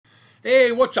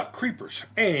Hey, what's up, creepers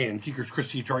and geekers?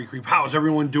 Chris the Atari Creep. How's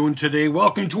everyone doing today?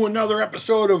 Welcome to another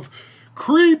episode of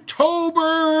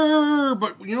Creeptober!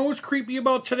 But you know what's creepy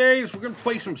about today is we're going to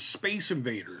play some Space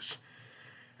Invaders.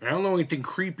 And I don't know anything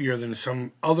creepier than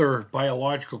some other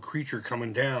biological creature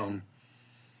coming down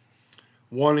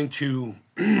wanting to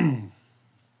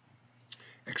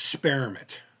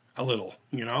experiment a little,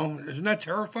 you know? Isn't that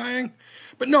terrifying?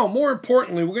 But no, more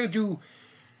importantly, we're going to do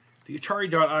the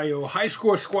Atari.io High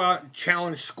Score Squad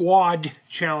Challenge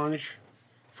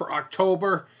for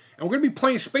October. And we're going to be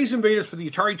playing Space Invaders for the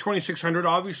Atari 2600.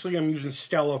 Obviously, I'm using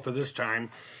Stella for this time.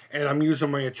 And I'm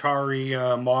using my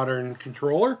Atari modern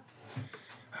controller.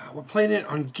 We're playing it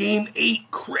on Game 8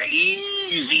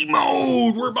 Crazy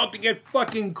Mode. We're about to get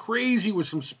fucking crazy with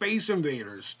some Space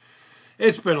Invaders.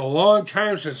 It's been a long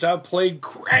time since I've played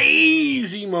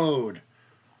Crazy Mode.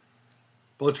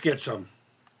 But let's get some.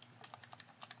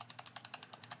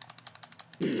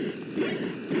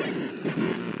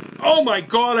 Oh my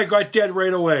god, I got dead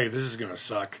right away. This is gonna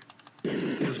suck.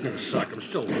 This is gonna suck. I'm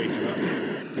still waking up.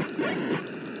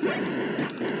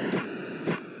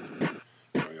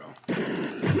 There we go.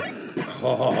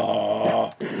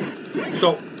 Oh.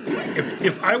 So,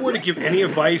 if I were to give any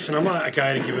advice, and I'm not a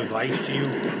guy to give advice to you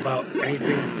about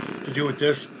anything to do with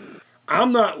this,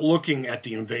 I'm not looking at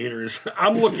the invaders.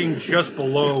 I'm looking just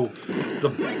below the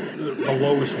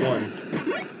lowest one.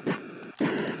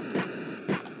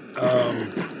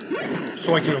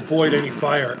 So I can avoid any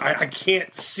fire. I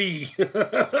can't see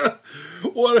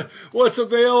what's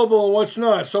available and what's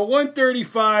not. So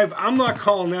 135, I'm not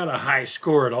calling that a high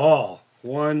score at all.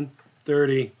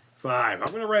 135. I'm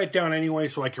going to write it down anyway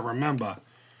so I can remember.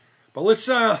 But let's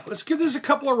give this a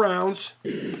couple of rounds.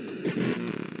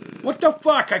 What the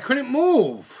fuck? I couldn't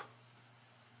move.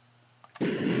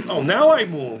 Oh, now I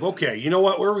move. Okay, you know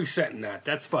what? We're resetting that.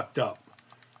 That's fucked up.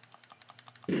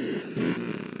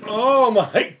 Oh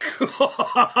my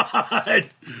god!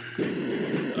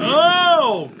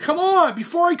 Oh, come on!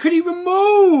 Before I could even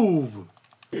move!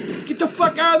 Get the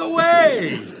fuck out of the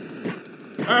way!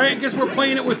 Alright, I guess we're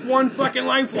playing it with one fucking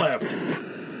life left.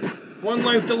 One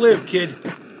life to live, kid.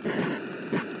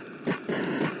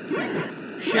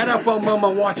 Shut up while Mama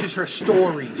watches her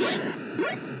stories.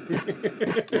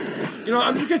 You know,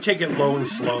 I'm just gonna take it low and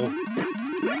slow.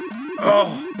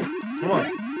 Oh, come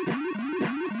on.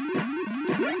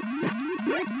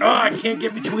 Oh, I can't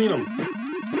get between them.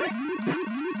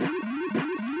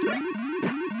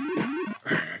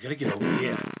 I gotta get over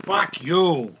here. Fuck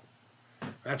you.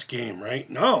 That's game, right?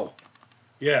 No.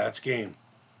 Yeah, that's game.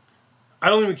 I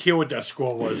don't even care what that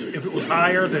score was. If it was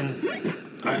higher, then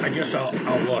I guess I'll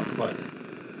look, but...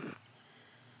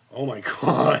 Oh my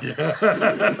god.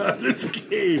 This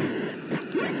game.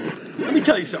 Let me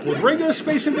tell you something. With regular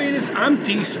Space Invaders, I'm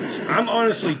decent. I'm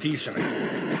honestly decent.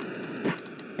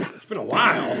 It's been a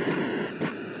while.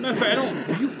 Matter of fact,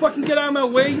 will you fucking get out of my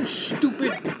way, you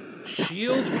stupid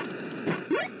shield?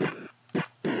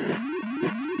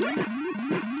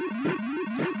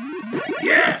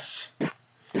 Yes!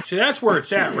 See, that's where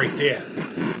it's at right there.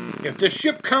 If the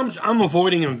ship comes, I'm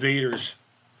avoiding invaders.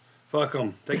 Fuck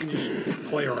them. They can just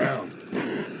play around.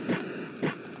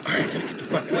 Alright, gotta get the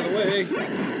fuck out of the way.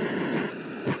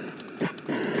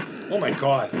 Oh my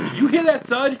god. Did you hear that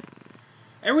thud?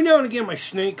 Every now and again my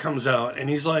snake comes out and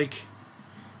he's like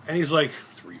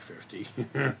 350.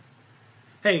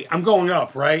 Hey, I'm going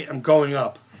up, right? I'm going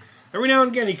up. Every now and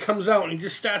again he comes out and he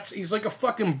just starts, he's like a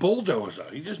fucking bulldozer.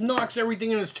 He just knocks everything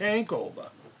in his tank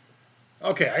over.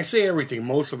 Okay, I say everything.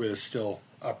 Most of it is still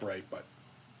upright, but...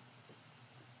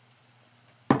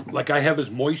 Like I have his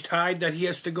moist hide that he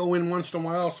has to go in once in a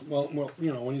while. Well,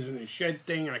 you know, when he's in his shed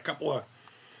thing and a couple of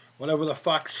whatever the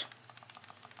fucks.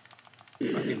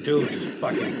 Fucking dude just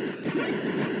fucking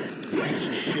piece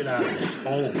of shit out of his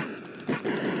home.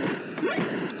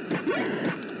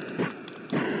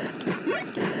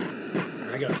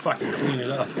 I gotta fucking clean it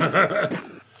up.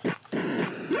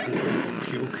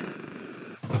 Puke.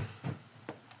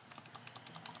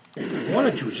 What I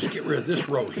want to do is just get rid of this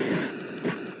row here.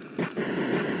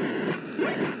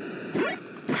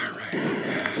 Alright,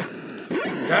 yeah.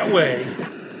 That way,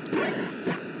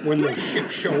 when those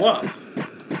ships show up,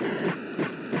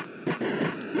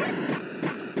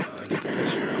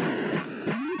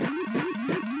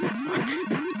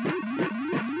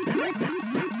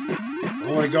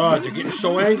 oh my god, they're getting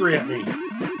so angry at me.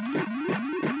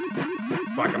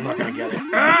 Fuck, I'm not gonna get it.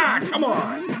 Ah, come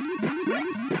on!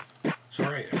 It's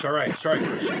alright, it's alright, it's alright,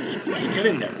 Chris. Just get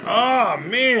in there. Oh,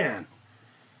 man!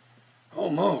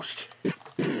 Almost.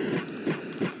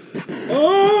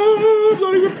 Oh, I'm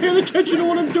not even paying attention to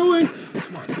what I'm doing.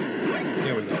 Come on.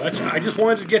 There we go. I just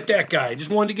wanted to get that guy. I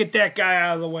just wanted to get that guy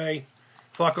out of the way.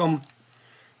 Fuck him.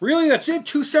 Really? That's it?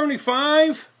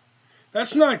 275?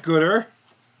 That's not gooder.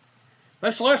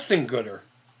 That's less than gooder.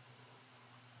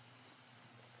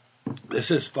 This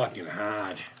is fucking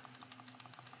hard.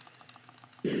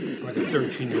 Like a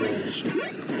 13-year-old's.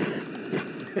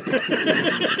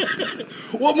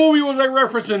 What movie was I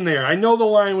referencing there? I know the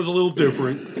line was a little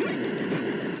different.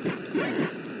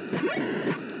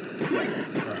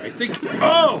 Alright, I think...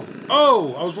 Oh!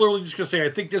 I was literally just going to say, I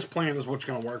think this plan is what's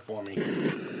going to work for me.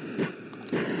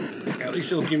 At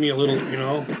least it'll give me a little, you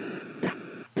know...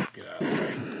 Get out of the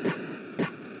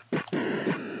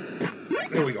way.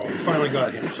 There we go. We finally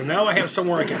got him. So now I have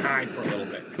somewhere I can hide for a little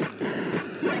bit.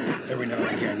 Every now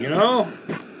and again, you know?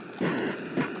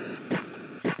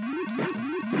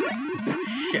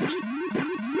 Shit.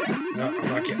 No, I'm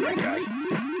not getting that guy.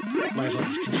 Might as well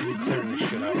just continue clearing this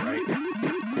shit out, right?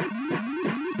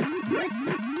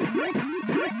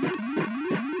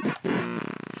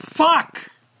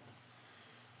 Fuck!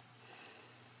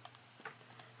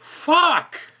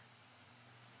 Fuck!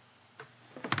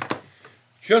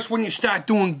 Just when you start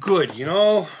doing good, you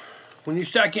know? When you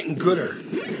start getting gooder.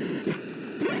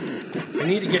 I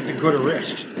need to get the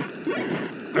gooderist.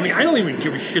 I mean, I don't even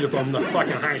give a shit if I'm the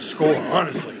fucking highest scorer,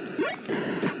 honestly.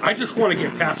 I just want to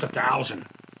get past 1,000.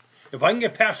 If I can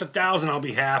get past 1,000, I'll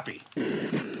be happy.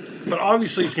 But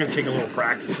obviously, it's going to take a little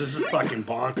practice. This is fucking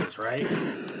bonkers, right?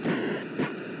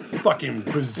 Fucking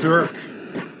berserk.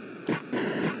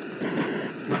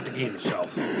 Not the game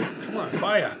itself. Come on,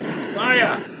 fire.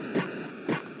 Fire!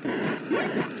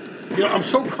 You know, I'm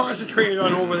so concentrated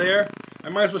on over there, I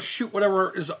might as well shoot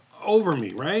whatever is over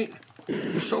me, right?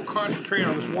 I'm so concentrated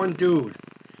on this one dude.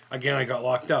 Again, I got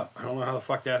locked up. I don't know how the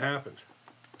fuck that happened.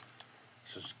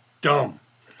 This is dumb.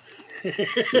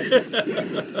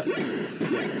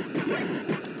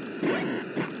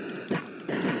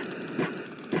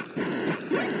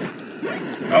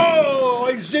 Oh,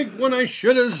 I zigged when I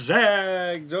should have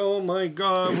zagged. Oh my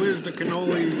God, where's the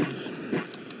cannolis?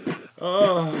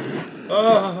 Oh.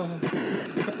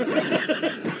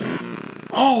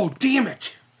 Oh, damn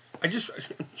it. I'm just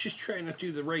trying to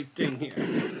do the right thing here.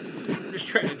 I'm just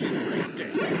trying to do the right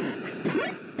thing.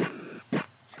 I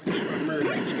just want to murder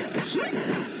these guys.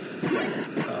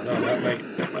 Oh no, that might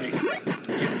get me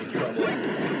in trouble.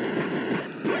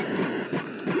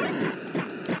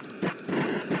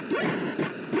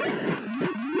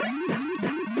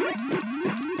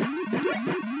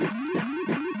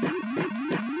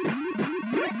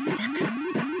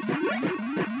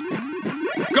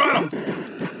 Fuck. Got him!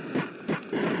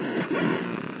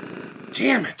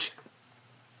 Damn it.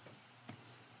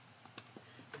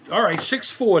 Alright,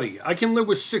 640. I can live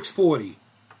with 640.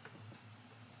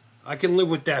 I can live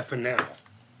with that for now.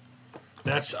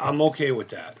 I'm okay with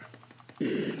that.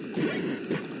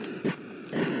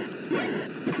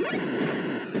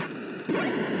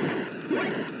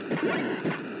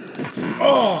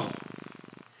 Oh!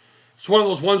 It's one of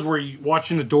those ones where you're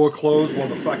watching the door close while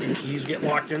the fucking keys get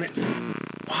locked in it.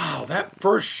 Wow, that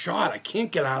first shot, I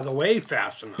can't get out of the way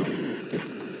fast enough.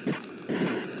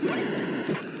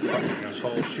 Fucking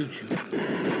asshole, shoot you.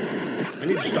 I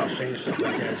need to stop saying stuff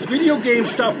like that. It's video game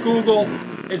stuff, Google.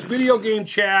 It's video game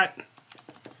chat.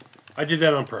 I did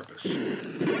that on purpose.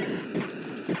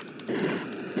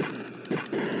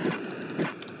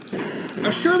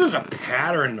 I'm sure there's a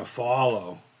pattern to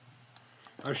follow.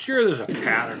 I'm sure there's a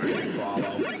pattern I can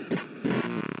follow.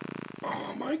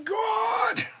 Oh my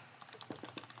God!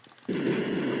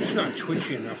 It's not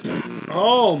twitchy enough to...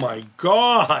 Oh my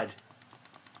God!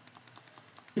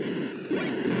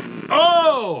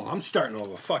 Oh! I'm starting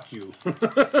over. Fuck you.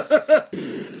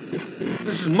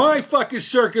 This is my fucking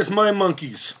circus, my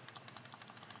monkeys.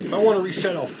 If I want to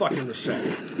reset, I'll fucking reset.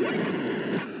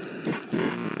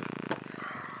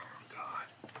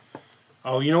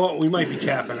 Oh, you know what? We might be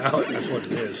tapping out. That's what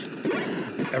it is.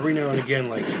 Every now and again,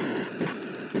 like,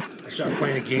 I start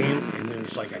playing a game, and then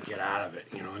it's like I get out of it.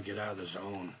 You know, I get out of the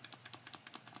zone.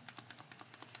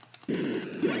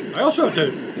 I also have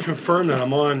to confirm that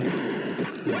I'm on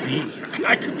B.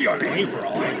 I could be on A for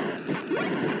all I know.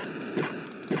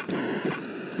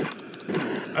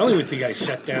 I don't even think I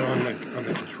set that on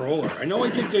the controller. I know I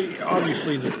did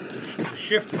obviously the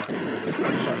shift button.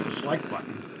 I'm sorry, the select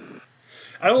button.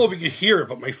 I don't know if you can hear it,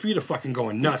 but my feet are fucking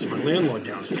going nuts. My landlord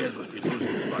downstairs must be losing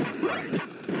his fucking mind.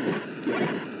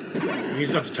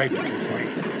 He's not the type to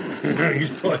complain. He's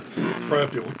probably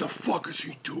up there, what the fuck is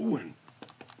he doing?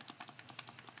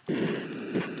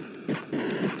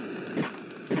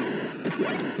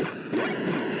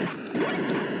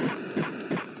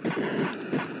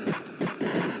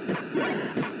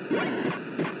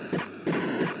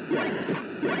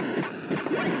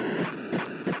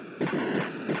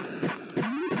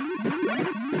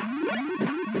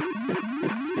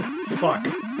 fuck.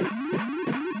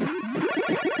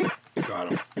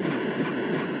 Got him.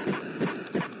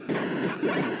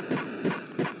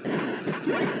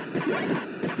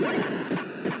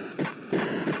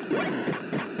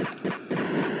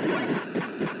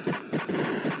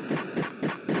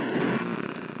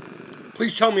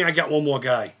 Please tell me I got one more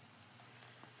guy.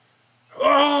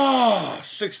 Oh,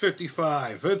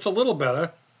 655. It's a little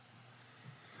better.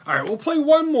 All right, we'll play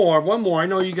one more. One more. I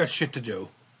know you got shit to do.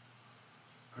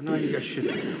 I know you got shit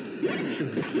to do. You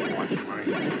shouldn't be just watching, right?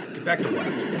 Get back to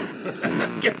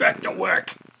work. Get back to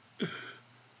work.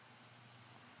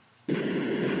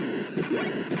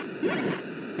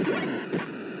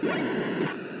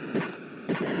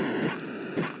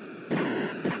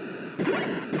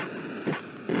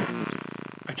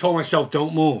 I told myself,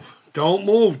 don't move. Don't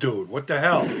move, dude. What the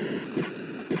hell?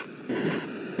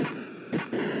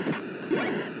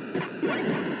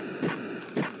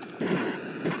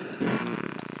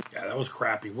 Yeah, that was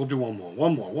crappy. We'll do one more.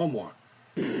 One more. One more.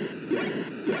 I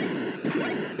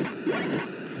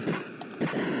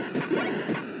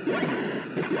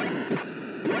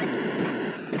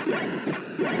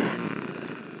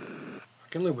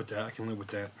can live with that. I can live with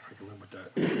that. I can live with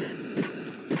that.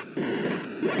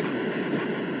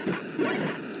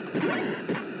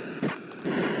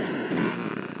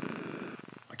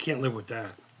 Can't live with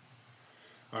that.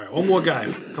 All right, one more guy.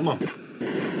 Come on.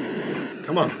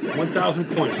 Come on. 1,000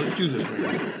 points. Let's do this,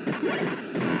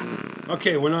 man.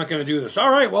 Okay, we're not going to do this. All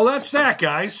right, well, that's that,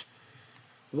 guys.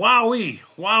 Wowee.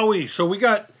 Wowee. So we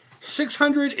got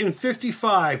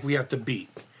 655 we have to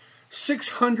beat.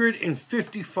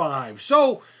 655.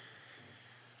 So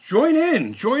join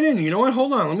in. Join in. You know what?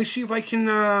 Hold on. Let me see if I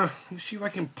can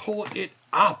pull it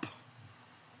up.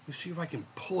 Let's see if I can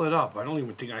pull it up. I don't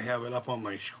even think I have it up on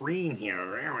my screen here.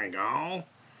 There we go.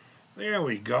 There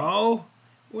we go.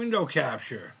 Window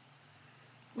capture.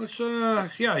 Let's,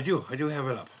 yeah, I do. I do have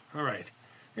it up. All right.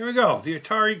 Here we go. The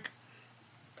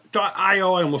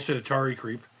Atari.io, I almost said Atari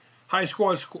Creep. High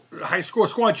score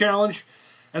squad challenge.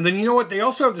 And then you know what? They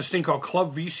also have this thing called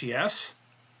Club VCS,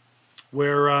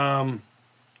 where,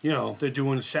 you know, they're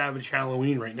doing Savage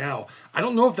Halloween right now. I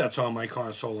don't know if that's on my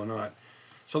console or not.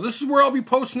 So this is where I'll be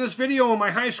posting this video on my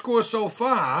high score so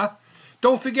far.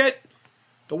 Don't forget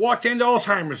the walk to end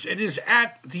alzheimers. It is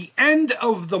at the end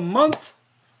of the month.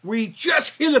 We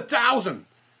just hit 1,000.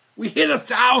 We hit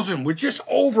 1,000. We're just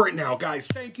over it now, guys.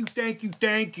 Thank you, thank you,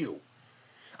 thank you.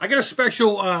 I got a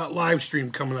special live stream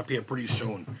coming up here pretty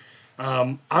soon.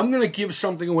 I'm gonna give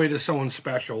something away to someone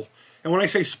special. And when I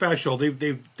say special, they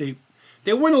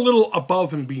went a little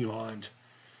above and beyond.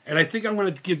 And I think I'm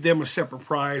going to give them a separate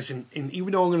prize. And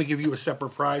even though I'm going to give you a separate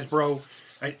prize, bro,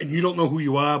 and you don't know who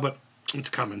you are, but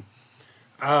it's coming,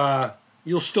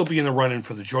 you'll still be in the running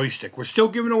for the joystick. We're still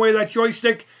giving away that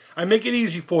joystick. I make it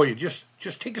easy for you. Just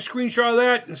take a screenshot of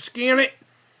that and scan it.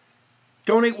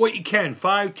 Donate what you can,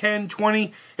 5, 10,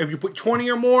 20. If you put 20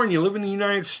 or more and you live in the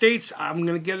United States, I'm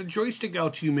going to get a joystick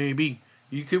out to you maybe.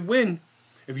 You could win.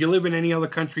 If you live in any other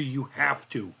country, you have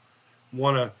to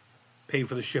want to pay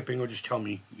for the shipping, or just tell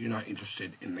me you're not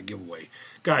interested in the giveaway.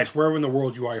 Guys, wherever in the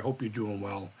world you are, I hope you're doing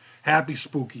well. Happy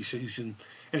spooky season.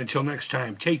 And until next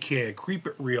time, take care, creep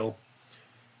it real,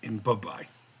 and bye-bye.